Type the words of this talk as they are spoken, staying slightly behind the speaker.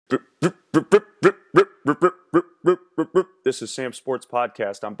This is Sam Sports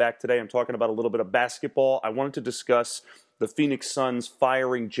Podcast. I'm back today. I'm talking about a little bit of basketball. I wanted to discuss the Phoenix Suns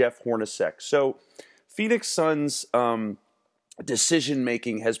firing Jeff Hornacek. So, Phoenix Suns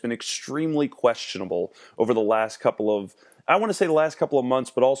decision-making has been extremely questionable over the last couple of, I want to say the last couple of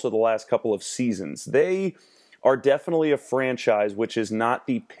months, but also the last couple of seasons. They are definitely a franchise which is not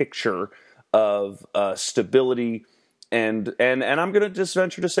the picture of stability and I'm going to just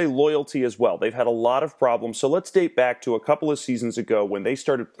venture to say loyalty as well. They've had a lot of problems. So let's date back to a couple of seasons ago when they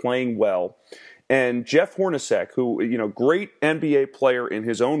started playing well. And Jeff Hornacek, who, great NBA player in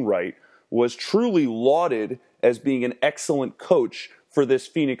his own right, was truly lauded as being an excellent coach for this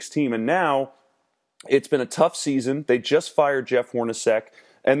Phoenix team. And now it's been a tough season. They just fired Jeff Hornacek.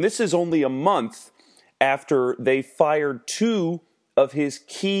 And this is only a month after they fired two of his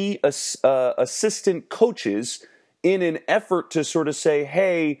key assistant coaches in an effort to sort of say,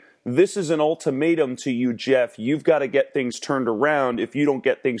 hey, this is an ultimatum to you, Jeff. You've got to get things turned around. If you don't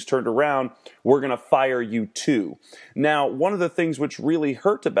get things turned around, we're going to fire you too. Now, one of the things which really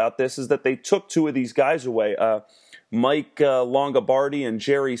hurt about this is that they took two of these guys away, Mike Longobardi and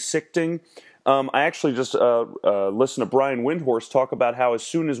Jerry Sichting. I actually just listened to Brian Windhorst talk about how as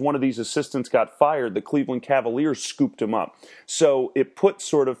soon as one of these assistants got fired, the Cleveland Cavaliers scooped him up. So it put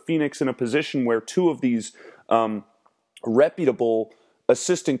sort of Phoenix in a position where two of these reputable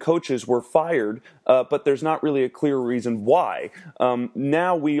assistant coaches were fired, but there's not really a clear reason why.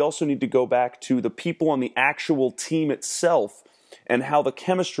 Now we also need to go back to the people on the actual team itself and how the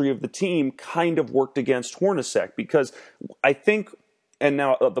chemistry of the team kind of worked against Hornacek, because I think, and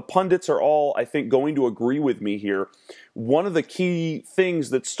now the pundits are all, I think, going to agree with me here, one of the key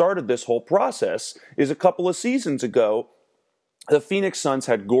things that started this whole process is a couple of seasons ago, the Phoenix Suns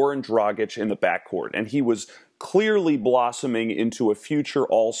had Goran Dragic in the backcourt, and he was clearly blossoming into a future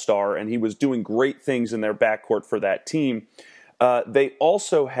all-star, and he was doing great things in their backcourt for that team. They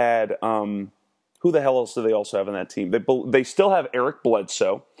also had, who the hell else do they also have in that team? They still have Eric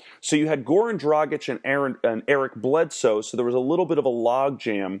Bledsoe. So you had Goran Dragic and Eric Bledsoe, so there was a little bit of a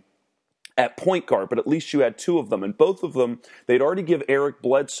logjam at point guard, but at least you had two of them. And both of them, they'd already give Eric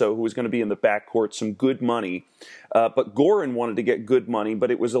Bledsoe, who was going to be in the backcourt, some good money. But Goran wanted to get good money, but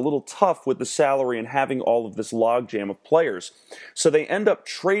it was a little tough with the salary and having all of this logjam of players. So they end up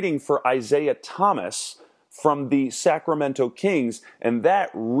trading for Isaiah Thomas from the Sacramento Kings, and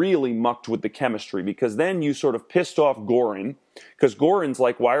that really mucked with the chemistry, because then you sort of pissed off Goran, because Goran's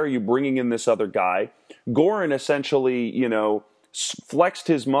like, why are you bringing in this other guy? Goran essentially, flexed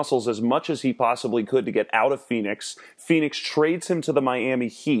his muscles as much as he possibly could to get out of Phoenix. Phoenix trades him to the Miami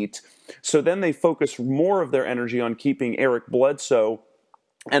Heat. So then they focus more of their energy on keeping Eric Bledsoe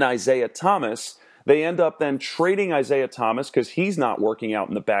and Isaiah Thomas. They end up then trading Isaiah Thomas because he's not working out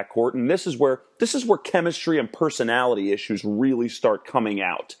in the backcourt. And this is where chemistry and personality issues really start coming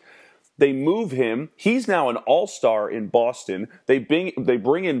out. They move him. He's now an all-star in Boston. They bring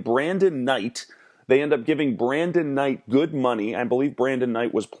in Brandon Knight. They end up giving Brandon Knight good money. I believe Brandon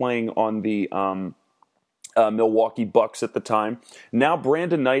Knight was playing on the Milwaukee Bucks at the time. Now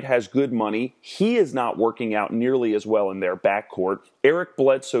Brandon Knight has good money. He is not working out nearly as well in their backcourt. Eric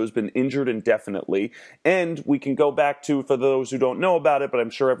Bledsoe has been injured indefinitely. And we can go back to, for those who don't know about it, but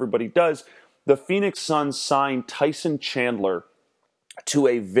I'm sure everybody does, the Phoenix Suns signed Tyson Chandler to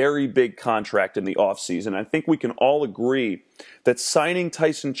a very big contract in the offseason. I think we can all agree that signing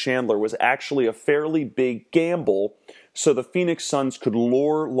Tyson Chandler was actually a fairly big gamble so the Phoenix Suns could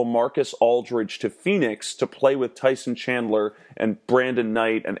lure LaMarcus Aldridge to Phoenix to play with Tyson Chandler and Brandon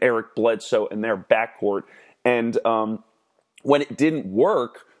Knight and Eric Bledsoe in their backcourt. And when it didn't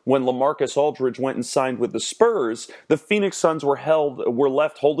work, when LaMarcus Aldridge went and signed with the Spurs, the Phoenix Suns were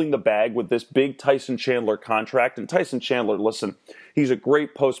left holding the bag with this big Tyson Chandler contract. And Tyson Chandler, listen, he's a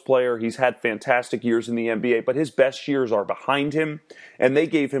great post player. He's had fantastic years in the NBA, but his best years are behind him. And they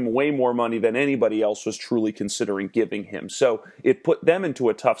gave him way more money than anybody else was truly considering giving him. So it put them into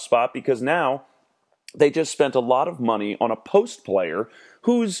a tough spot, because now they just spent a lot of money on a post player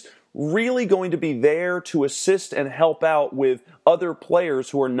who's really going to be there to assist and help out with other players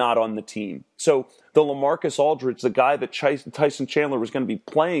who are not on the team. So the LaMarcus Aldridge, the guy that Tyson Chandler was going to be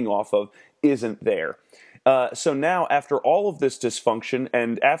playing off of, isn't there. So now, after all of this dysfunction,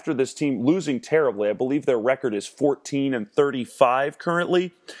 and after this team losing terribly, I believe their record is 14-35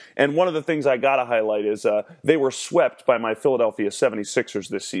 currently. And one of the things I got to highlight is they were swept by my Philadelphia 76ers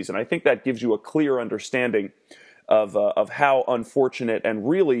this season. I think that gives you a clear understanding of how unfortunate and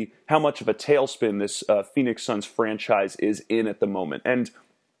really how much of a tailspin this Phoenix Suns franchise is in at the moment. And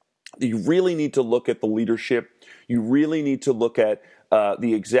you really need to look at the leadership. You really need to look at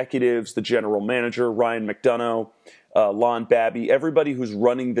the executives, the general manager, Ryan McDonough, Lon Babby, everybody who's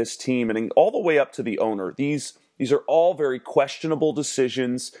running this team, and all the way up to the owner. These are all very questionable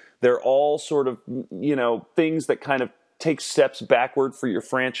decisions. They're all sort of, things that kind of take steps backward for your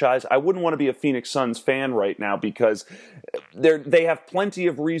franchise. I wouldn't want to be a Phoenix Suns fan right now because they have plenty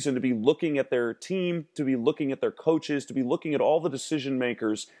of reason to be looking at their team, to be looking at their coaches, to be looking at all the decision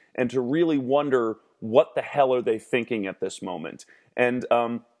makers, and to really wonder what the hell are they thinking at this moment. And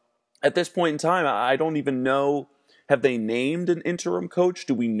at this point in time, I don't even know. Have they named an interim coach?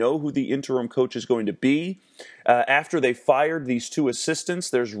 Do we know who the interim coach is going to be? After they fired these two assistants,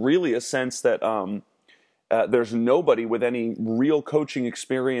 there's really a sense that there's nobody with any real coaching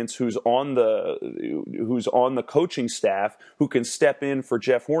experience who's on the coaching staff who can step in for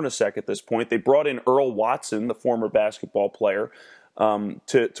Jeff Hornacek at this point. They brought in Earl Watson, the former basketball player,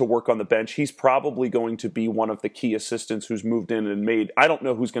 to work on the bench. He's probably going to be one of the key assistants who's moved in and made. I don't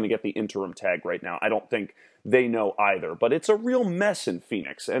know who's going to get the interim tag right now. I don't think they know either. But it's a real mess in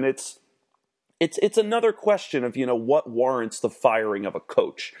Phoenix, and it's another question of, what warrants the firing of a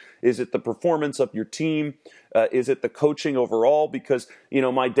coach? Is it the performance of your team? Is it the coaching overall? Because,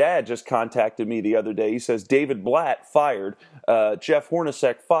 my dad just contacted me the other day. He says David Blatt fired, Jeff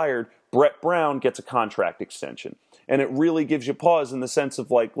Hornacek fired, Brett Brown gets a contract extension. And it really gives you pause in the sense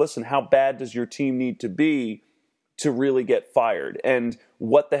of listen, how bad does your team need to be to really get fired? And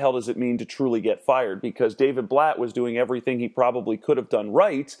what the hell does it mean to truly get fired? Because David Blatt was doing everything he probably could have done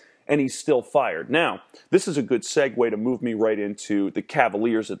right, and he's still fired. Now, this is a good segue to move me right into the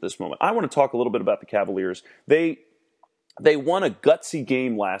Cavaliers at this moment. I want to talk a little bit about the Cavaliers. They won a gutsy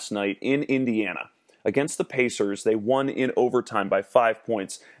game last night in Indiana against the Pacers. They won in overtime by 5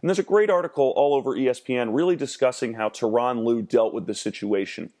 points. And there's a great article all over ESPN really discussing how Tyronn Lue dealt with the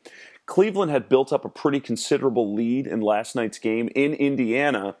situation. Cleveland had built up a pretty considerable lead in last night's game in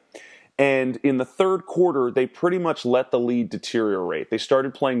Indiana, and in the third quarter, they pretty much let the lead deteriorate. They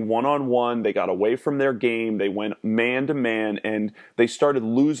started playing one-on-one. They got away from their game. They went man-to-man, and they started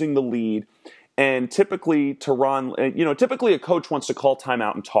losing the lead. And typically, typically a coach wants to call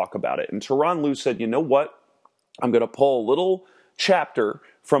timeout and talk about it. And Tyronn Lue said, you know what? I'm going to pull a little chapter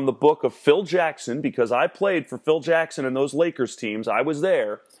from the book of Phil Jackson, because I played for Phil Jackson and those Lakers teams. I was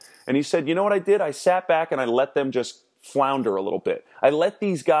there. And he said, you know what I did? I sat back and I let them just flounder a little bit. I let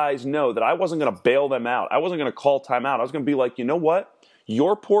these guys know that I wasn't going to bail them out. I wasn't going to call timeout. I was going to be like, you know what?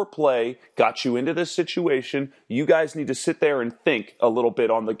 Your poor play got you into this situation. You guys need to sit there and think a little bit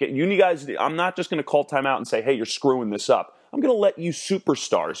on the game. You guys, I'm not just going to call timeout and say, hey, you're screwing this up. I'm going to let you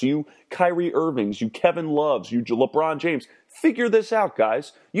superstars, you Kyrie Irvings, you Kevin Loves, you LeBron James, figure this out,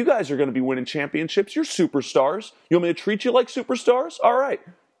 guys. You guys are going to be winning championships. You're superstars. You want me to treat you like superstars? All right.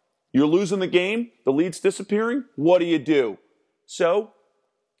 You're losing the game. The lead's disappearing. What do? So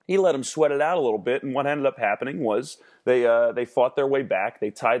he let them sweat it out a little bit, and what ended up happening was they fought their way back.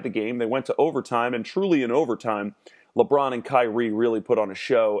 They tied the game. They went to overtime, and truly in overtime, LeBron and Kyrie really put on a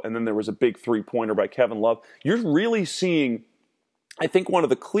show, and then there was a big three-pointer by Kevin Love. You're really seeing, I think one of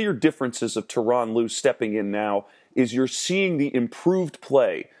the clear differences of Tyronn Lue stepping in now is you're seeing the improved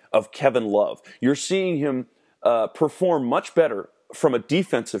play of Kevin Love. You're seeing him perform much better from a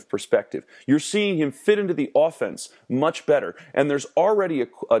defensive perspective. You're seeing him fit into the offense much better. And there's already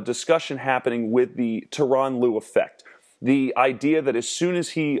a discussion happening with the Tyronn Lue effect. The idea that as soon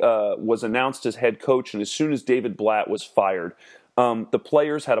as he was announced as head coach and as soon as David Blatt was fired, the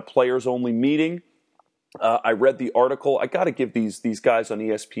players had a players-only meeting. I read the article. I got to give these guys on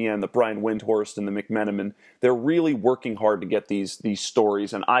ESPN, the Brian Windhorst and the McMenamin, they're really working hard to get these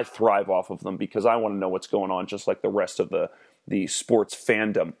stories, and I thrive off of them because I want to know what's going on just like the rest of the sports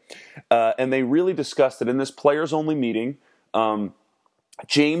fandom. And they really discussed it in this players-only meeting.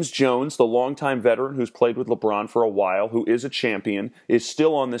 James Jones, the longtime veteran who's played with LeBron for a while, who is a champion, is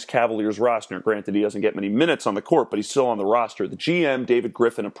still on this Cavaliers roster. Granted, he doesn't get many minutes on the court, but he's still on the roster. The GM, David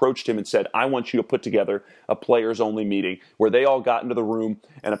Griffin, approached him and said, I want you to put together a players-only meeting where they all got into the room,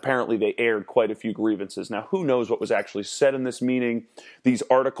 and apparently they aired quite a few grievances. Now, who knows what was actually said in this meeting? These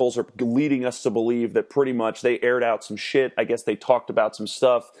articles are leading us to believe that pretty much they aired out some shit. I guess they talked about some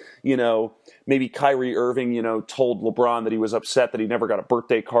stuff, maybe Kyrie Irving, told LeBron that he was upset that he never got a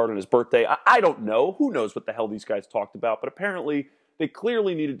birthday card on his birthday. I don't know. Who knows what the hell these guys talked about? But apparently they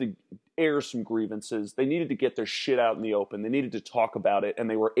clearly needed to air some grievances. They needed to get their shit out in the open. They needed to talk about it, and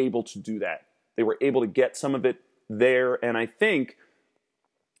they were able to do that. They were able to get some of it there, and I think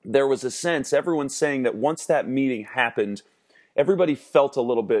there was a sense, everyone's saying that once that meeting happened, everybody felt a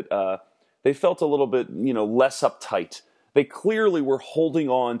little bit, less uptight. They clearly were holding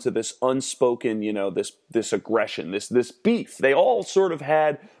on to this unspoken, this aggression, this beef. They all sort of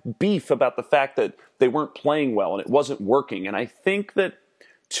had beef about the fact that they weren't playing well and it wasn't working. And I think that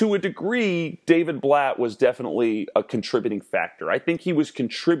to a degree, David Blatt was definitely a contributing factor. I think he was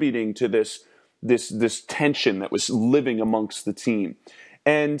contributing to this tension that was living amongst the team.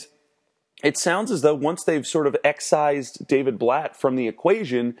 And it sounds as though once they've sort of excised David Blatt from the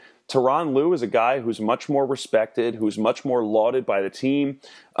equation, Tyronn Lue is a guy who's much more respected, who's much more lauded by the team.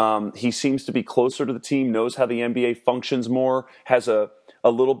 He seems to be closer to the team, knows how the NBA functions more, has a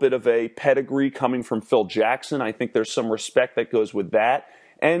little bit of a pedigree coming from Phil Jackson. I think there's some respect that goes with that.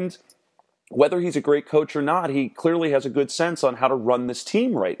 And whether he's a great coach or not, he clearly has a good sense on how to run this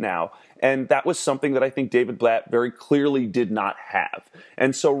team right now. And that was something that I think David Blatt very clearly did not have.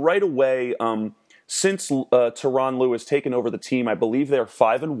 And so right away, since Tyronn Lue has taken over the team, I believe they're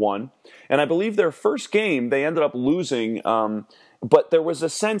 5-1. And I believe their first game, they ended up losing. But there was a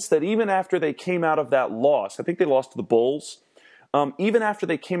sense that even after they came out of that loss, I think they lost to the Bulls. Even after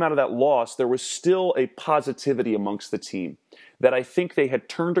they came out of that loss, there was still a positivity amongst the team that I think they had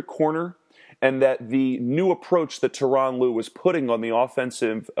turned a corner, and that the new approach that Tyronn Lue was putting on the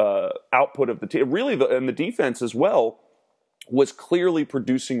offensive output of the team, really, and the defense as well, was clearly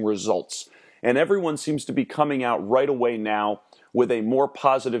producing results. And everyone seems to be coming out right away now with a more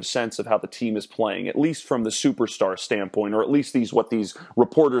positive sense of how the team is playing, at least from the superstar standpoint, or at least what these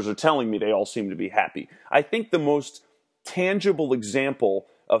reporters are telling me. They all seem to be happy. I think the most tangible example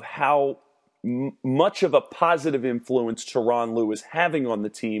of how much of a positive influence Tyronn Lue is having on the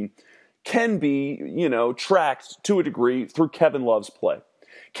team can be, tracked to a degree through Kevin Love's play.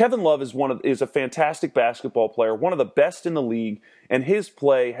 Kevin Love is a fantastic basketball player, one of the best in the league, and his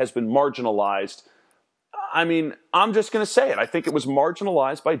play has been marginalized. I mean, I'm just going to say it. I think it was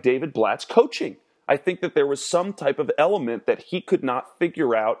marginalized by David Blatt's coaching. I think that there was some type of element that he could not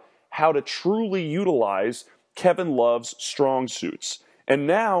figure out how to truly utilize Kevin Love's strong suits. And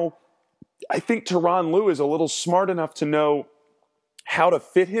now I think Tyronn Lue is a little smart enough to know how to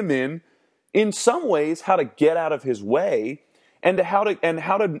fit him in some ways, how to get out of his way, and how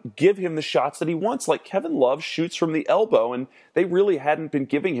to give him the shots that he wants. Like Kevin Love shoots from the elbow, and they really hadn't been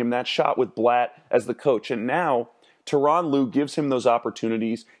giving him that shot with Blatt as the coach. And now Tyronn Lue gives him those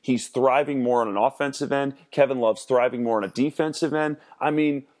opportunities. He's thriving more on an offensive end. Kevin Love's thriving more on a defensive end. I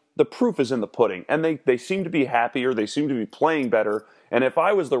mean, the proof is in the pudding, and they seem to be happier. They seem to be playing better. And if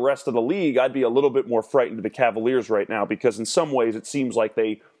I was the rest of the league, I'd be a little bit more frightened of the Cavaliers right now, because in some ways it seems like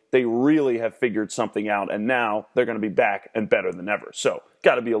they really have figured something out, and now they're going to be back and better than ever. So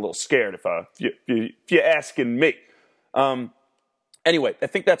got to be a little scared if you're asking me. Anyway, I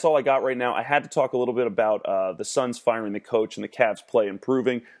think that's all I got right now. I had to talk a little bit about the Suns firing the coach and the Cavs play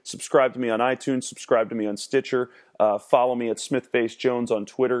improving. Subscribe to me on iTunes. Subscribe to me on Stitcher. Follow me at SmithFaceJones on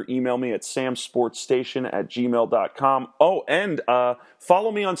Twitter. Email me at samsportstation@gmail.com. Oh, and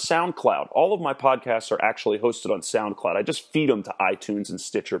follow me on SoundCloud. All of my podcasts are actually hosted on SoundCloud. I just feed them to iTunes and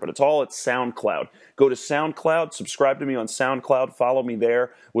Stitcher, but it's all at SoundCloud. Go to SoundCloud, subscribe to me on SoundCloud, follow me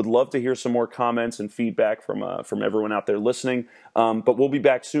there. Would love to hear some more comments and feedback from everyone out there listening. But we'll be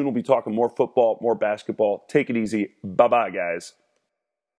back soon. We'll be talking more football, more basketball. Take it easy. Bye-bye, guys.